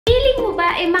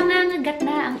ay mangangagat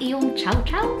na ang iyong Chow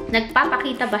Chow?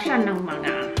 Nagpapakita ba siya ng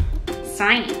mga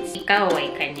signs? Ikaw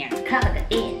ay kanyang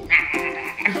kagatin.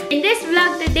 In this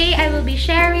vlog today, I will be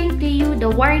sharing to you the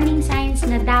warning signs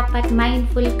na dapat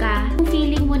mindful ka kung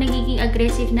feeling mo nagiging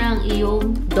aggressive na ang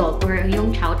iyong dog or iyong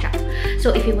Chow Chow.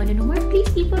 So if you wanna know more, please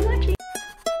keep on watching.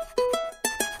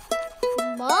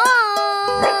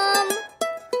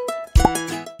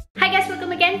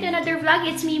 Another vlog.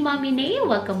 It's me, Mommy Nay.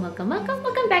 Welcome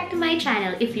back to my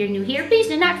channel. If you're new here, please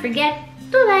do not forget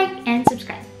to like and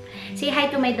subscribe. Say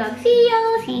hi to my dog Theo.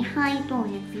 Say hi to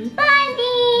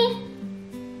everybody.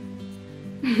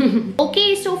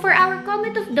 Okay, so for our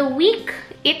comment of the week,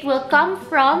 it will come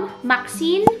from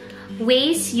Maxine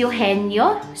Ways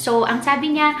Eugenio. So, ang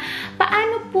sabi niya,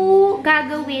 paano po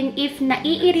gagawin if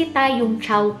naiirita yung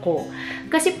chow ko?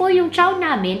 Kasi po yung chow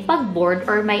namin, pag bored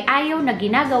or may ayaw na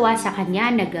ginagawa sa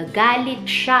kanya, nagagalit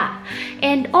siya.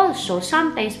 And also,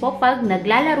 sometimes po pag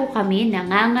naglalaro kami,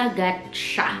 nangangagat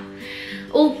siya.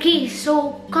 Okay,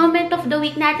 so comment of the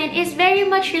week natin is very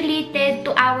much related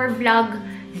to our vlog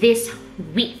this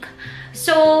week.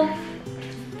 So,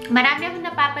 marami akong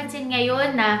napapansin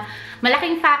ngayon na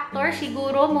malaking factor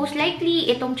siguro, most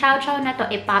likely, itong Chow Chow na to,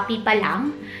 puppy pa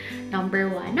lang.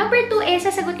 Number 1. Number 2,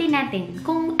 sasagutin natin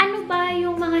kung ano ba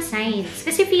yung mga signs.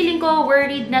 Kasi feeling ko,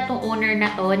 worried na tong owner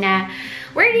na to, na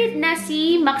worried na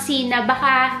si Maxina,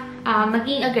 baka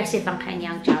maging aggressive ang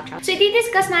kanyang Chow Chow. So,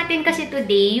 i-discuss natin kasi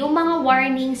today yung mga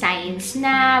warning signs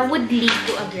na would lead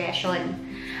to aggression.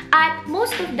 At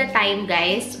most of the time,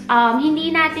 guys,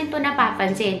 hindi natin to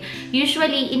napapansin.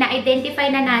 Usually, ina-identify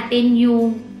na natin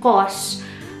yung cause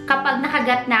kapag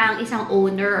nakagat na ang isang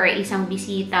owner or isang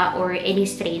bisita or any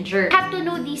stranger. You have to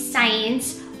know these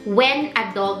signs when a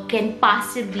dog can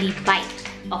possibly bite.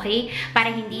 Okay?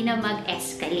 Para hindi na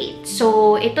mag-escalate.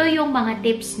 So, ito yung mga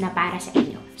tips na para sa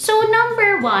inyo. So,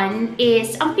 number 1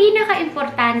 is, ang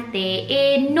pinaka-importante,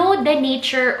 know the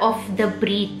nature of the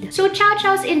breed. So, Chow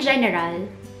Chows in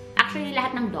general, actually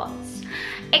lahat ng dogs,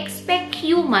 expect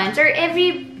humans or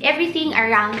everything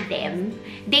around them,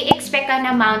 they expect an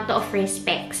amount of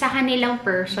respect sa kanilang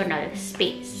personal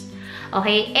space.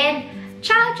 Okay? And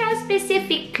Chow Chow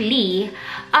specifically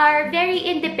are very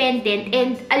independent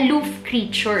and aloof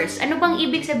creatures. Ano bang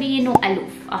ibig sabihin ng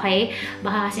aloof? Okay?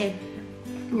 Baka kasi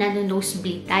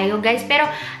nano-nosebleed tayo, guys. Pero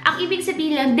ang ibig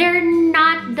sabihin lang, they're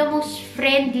not the most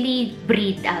friendly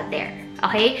breed out there.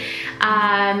 Okay?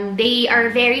 They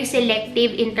are very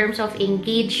selective in terms of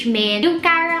engagement. Yung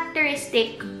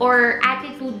characteristic or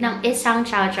attitude ng isang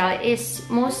Chow Chow is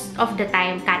most of the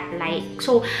time cat-like.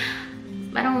 So,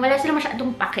 parang wala sila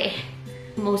masyadong pake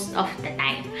most of the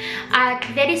time. At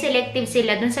very selective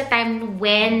sila dun sa time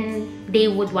when they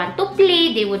would want to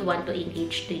play, they would want to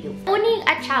engage to you. Owning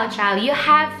a Chow Chow, you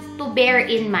have to bear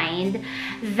in mind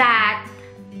that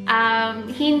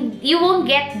you won't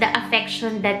get the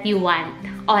affection that you want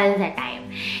all the time.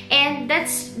 And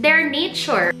that's their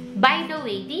nature. By the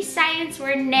way, these signs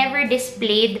were never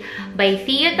displayed by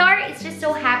Theodore. It just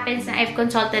so happens na I've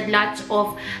consulted lots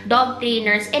of dog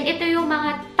trainers and ito yung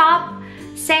mga top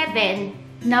 7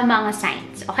 na mga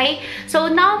signs. Okay? So,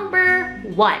 number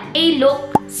 1, they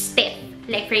look stiff.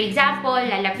 Like for example,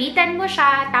 lalapitan mo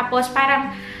siya, tapos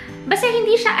parang basta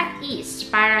hindi siya at ease.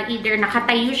 Parang either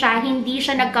nakatayo siya, hindi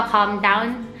siya nagka-calm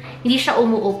down, hindi siya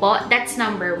umuupo. That's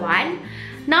number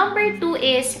 1. Number 2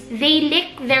 is, they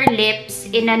lick their lips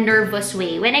in a nervous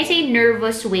way. When I say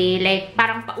nervous way, like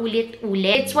parang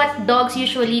paulit-ulit. It's what dogs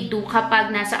usually do kapag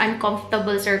nasa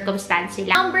uncomfortable circumstance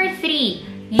sila. Number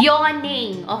 3,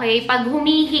 yawning. Okay? Pag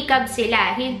humihikab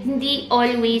sila, hindi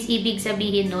always ibig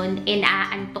sabihin nun,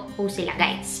 inaantok po sila,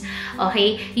 guys.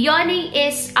 Okay? Yawning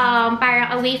is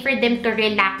parang a way for them to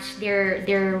relax their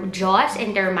jaws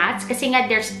and their mouths kasi nga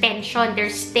there's tension, they're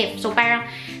stiff. So parang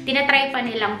tinatry pa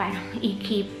nilang parang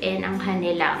i-keep in ang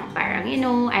kanilang parang, you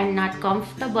know, I'm not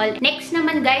comfortable. Next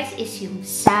naman, guys, is yung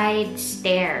side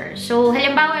stare. So,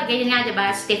 halimbawa, ganyan nga, diba?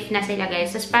 Stiff na sila,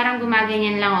 guys. Tapos parang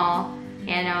gumaganyan lang, oh.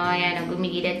 Yan o,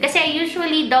 gumigilid. Kasi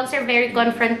usually, dogs are very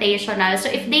confrontational. So,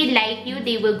 if they like you,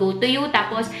 they will go to you.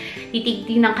 Tapos,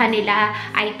 titignan kanila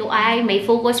eye to eye, may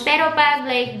focus. Pero pag,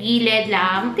 like, gilid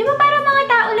lang, di ba parang mga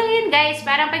tao lang yun, guys?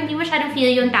 Parang pag di mo siya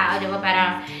feel yung tao, di ba?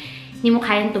 Parang hindi mo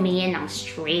kayang tumingin ng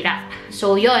straight up.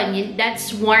 So, yun,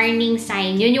 that's warning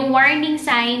sign. Yun yung warning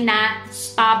sign na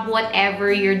stop whatever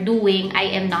you're doing.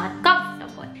 I am not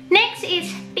comfortable. Next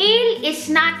is, tail is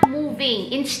not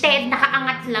moving. Instead,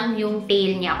 nakaangat lang yung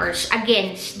tail niya or,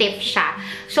 again, stiff siya.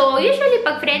 So, usually,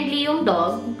 pag friendly yung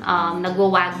dog,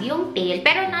 nagwawag yung tail.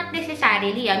 Pero not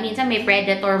necessarily. Minsan, may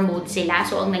predator mode sila.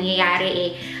 So, ang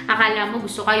nangyayari akala mo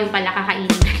gusto ka yung pala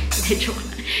kakainin.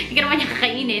 Hindi ka naman niya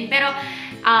kakainin. Pero,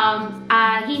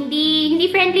 hindi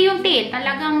friendly yung tail.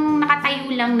 Talagang nakatayo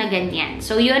lang na ganyan.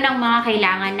 So, yun ang mga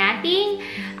kailangan nating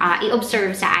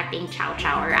i-observe sa ating chow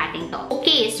chow or ating dog.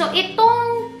 Okay, so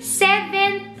itong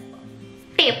 7th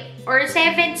tip or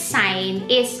 7th sign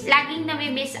is laging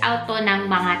nami-miss out to ng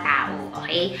mga tao.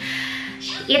 Okay?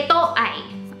 Ito ay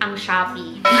ang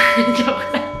Shopee.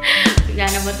 Joke lang. Bigla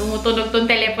naman tumutunog tong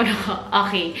telepono ko.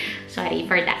 Okay. Sorry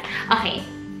for that. Okay.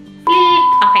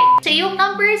 Okay. So, yung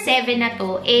number 7 na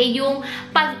to, yung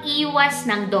pag-iwas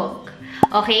ng dog.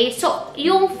 Okay? So,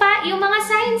 yung mga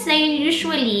signs na yun,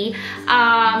 usually,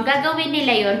 gagawin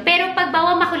nila yun. Pero pag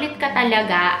bawa makulit ka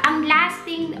talaga, ang last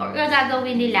thing or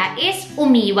gagawin nila is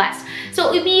umiwas. So,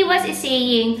 umiwas is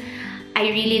saying, I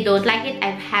really don't like it.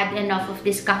 I've had enough of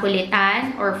this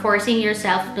kakulitan or forcing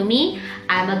yourself to me.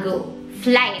 I'ma go.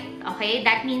 Flight. Okay?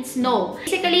 That means no.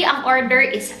 Basically, ang order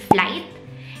is flight.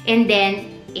 And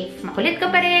then, if makulit ka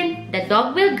pa rin, the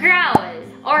dog will growl.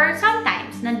 Or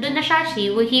sometimes, nandun na siya,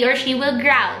 he or she will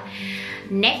growl.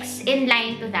 Next in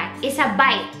line to that is a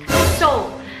bite. So,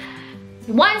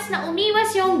 once na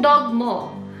umiwas yung dog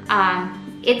mo,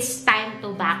 it's time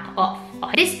to back off.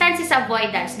 Distance is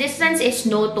avoidance. Distance is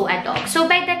no to a dog. So,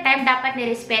 by that time, dapat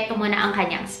nirespeto mo na ang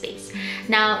kanyang space.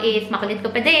 Now, if makulit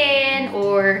ka pa din,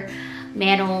 or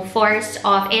merong force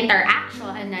of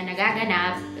interaction na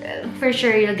nagaganap, for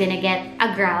sure, you're gonna get a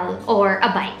growl or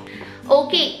a bite.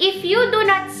 Okay, if you do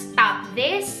not stop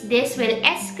this will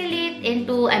escalate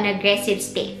into an aggressive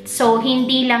state. So,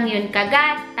 hindi lang yun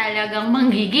kagat, talagang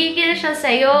manggigigil siya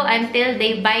sa'yo until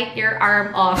they bite your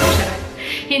arm off.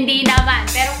 Hindi naman.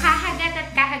 Pero kahagat at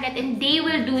kahagat, and they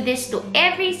will do this to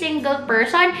every single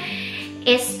person.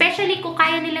 Especially kung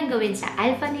kaya nilang gawin sa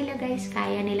alpha nila, guys,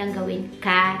 kaya nilang gawin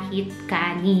kahit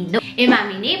kanino.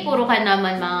 Mami, puro ka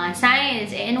naman mga signs.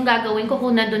 Anong gagawin ko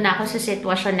kung nandun ako sa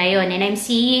sitwasyon na yun? And I'm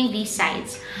seeing these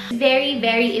signs. Very,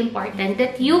 very important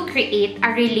that you create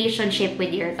a relationship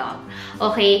with your dog.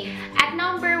 Okay? At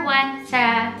number 1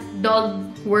 sa dog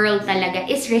world talaga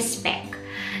is respect.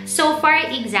 So, for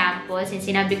example, since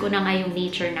sinabi ko na nga yung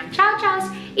nature ng Chow Chows,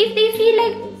 if they feel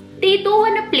like they don't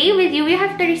wanna play with you, you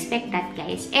have to respect that,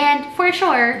 guys. And for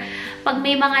sure, pag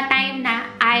may mga time na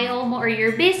ayaw mo or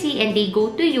you're busy and they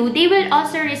go to you, they will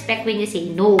also respect when you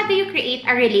say no. How do you create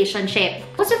a relationship?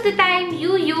 Most of the time,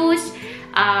 you use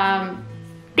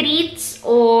treats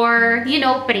or,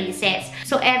 praises.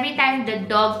 So, every time the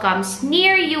dog comes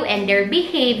near you and they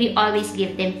behave, you always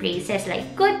give them praises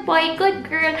like, good boy, good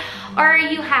girl, or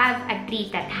you have a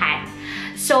treat at hand.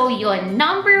 So, yun.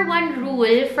 Number 1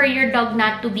 rule for your dog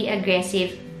not to be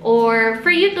aggressive or for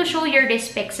you to show your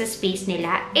respect sa space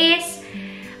nila is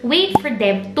wait for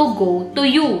them to go to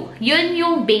you. Yun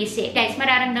yung basic. Guys,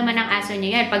 mararamdaman ng aso nyo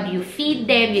yan. Pag you feed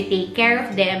them, you take care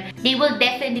of them, they will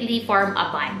definitely form a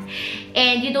bond.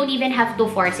 And you don't even have to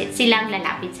force it. Silang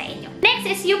lalapit sa inyo. Next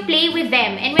is you play with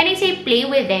them. And when I say play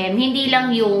with them, hindi lang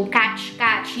yung catch.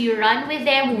 You run with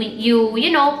them.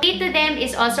 Play to them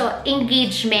is also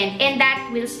engagement. And that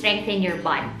will strengthen your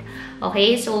bond.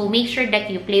 Okay? So, make sure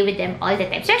that you play with them all the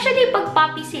time. Especially pag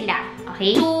puppy sila.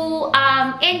 Okay? So,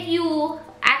 and you,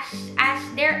 as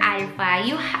their alpha,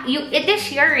 it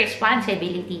is your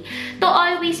responsibility to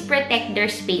always protect their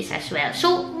space as well.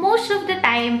 So, most of the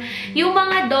time, yung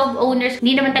mga dog owners,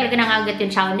 hindi naman talaga nangagat yung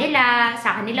chow nila,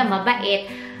 sa kanila mabait,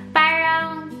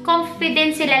 parang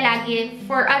confident sila lagi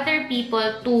for other people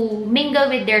to mingle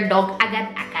with their dog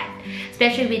agad-agad.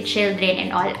 Especially with children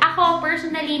and all. Ako,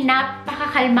 personally,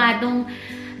 napakakalmadong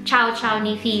Chow Chow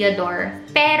ni Theodore.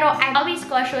 Pero I'm always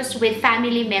cautious with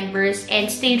family members and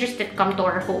strangers that come to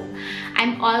our home.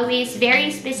 I'm always very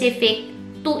specific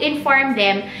to inform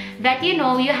them that, you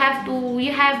have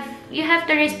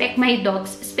to respect my dog's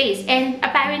space. And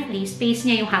apparently, space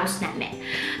niya yung house namin.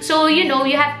 So, you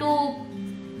have to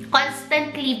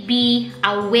constantly be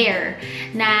aware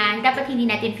na dapat hindi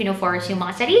natin pino-force yung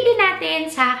mga sarili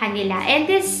natin sa kanila. And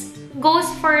this goes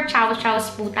for Chow Chows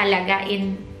po talaga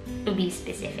to be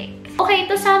specific. Okay,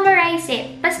 to summarize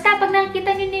it, basta pag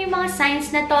nakikita nyo na yung mga signs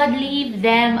na to, leave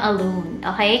them alone.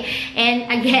 Okay? And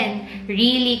again,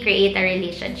 really create a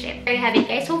relationship. There you have it,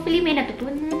 guys. Hopefully, may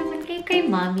natutunan na naman kayo kay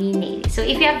Mommy Nail. So,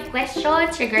 if you have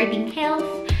questions regarding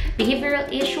health, behavioral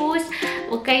issues,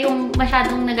 huwag kayong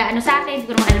masyadong nag-aano sa akin.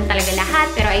 Hindi ko naman alam talaga lahat,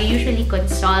 pero I usually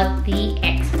consult the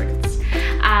experts.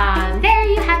 There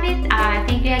you have it.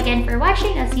 Thank you again for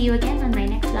watching. I'll see you again on my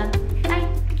next vlog.